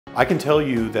I can tell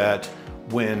you that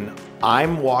when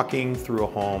I'm walking through a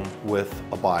home with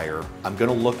a buyer, I'm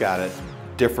going to look at it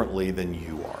differently than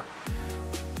you are.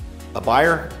 A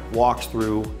buyer walks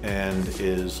through and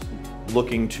is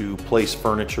looking to place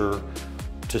furniture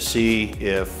to see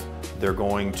if they're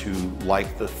going to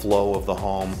like the flow of the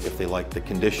home, if they like the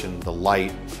condition, the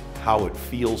light, how it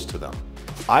feels to them.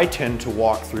 I tend to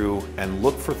walk through and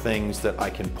look for things that I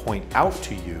can point out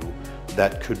to you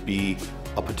that could be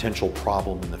a potential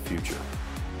problem in the future.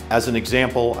 As an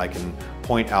example, I can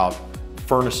point out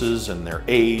furnaces and their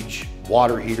age,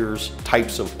 water heaters,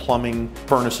 types of plumbing,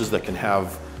 furnaces that can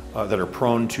have that are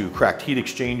prone to cracked heat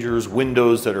exchangers,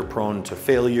 windows that are prone to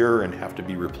failure and have to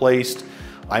be replaced.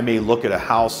 I may look at a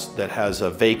house that has a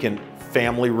vacant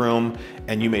family room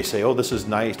and you may say, oh, this is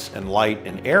nice and light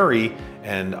and airy.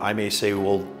 And I may say,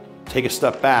 well, take a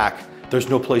step back. There's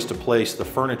no place to place the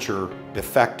furniture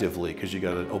effectively because you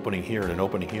got an opening here and an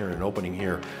opening here and an opening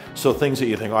here. So things that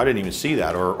you think, oh, I didn't even see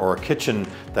that, or a kitchen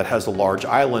that has a large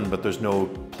island, but there's no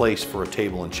place for a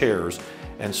table and chairs.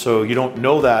 And so you don't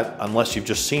know that unless you've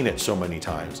just seen it so many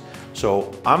times.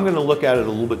 So I'm gonna look at it a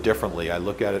little bit differently. I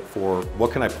look at it for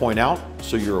what can I point out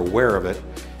so you're aware of it,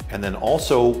 and then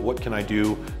also what can I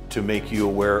do to make you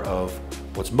aware of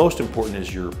what's most important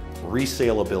is your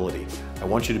resaleability. I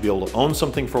want you to be able to own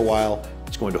something for a while,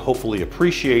 it's going to hopefully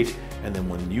appreciate, and then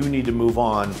when you need to move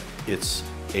on, it's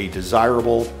a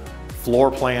desirable floor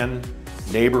plan,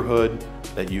 neighborhood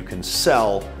that you can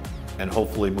sell and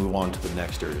hopefully move on to the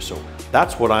next area. So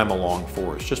that's what I'm along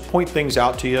for, is just point things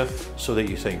out to you so that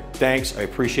you say, thanks, I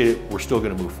appreciate it, we're still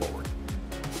gonna move forward.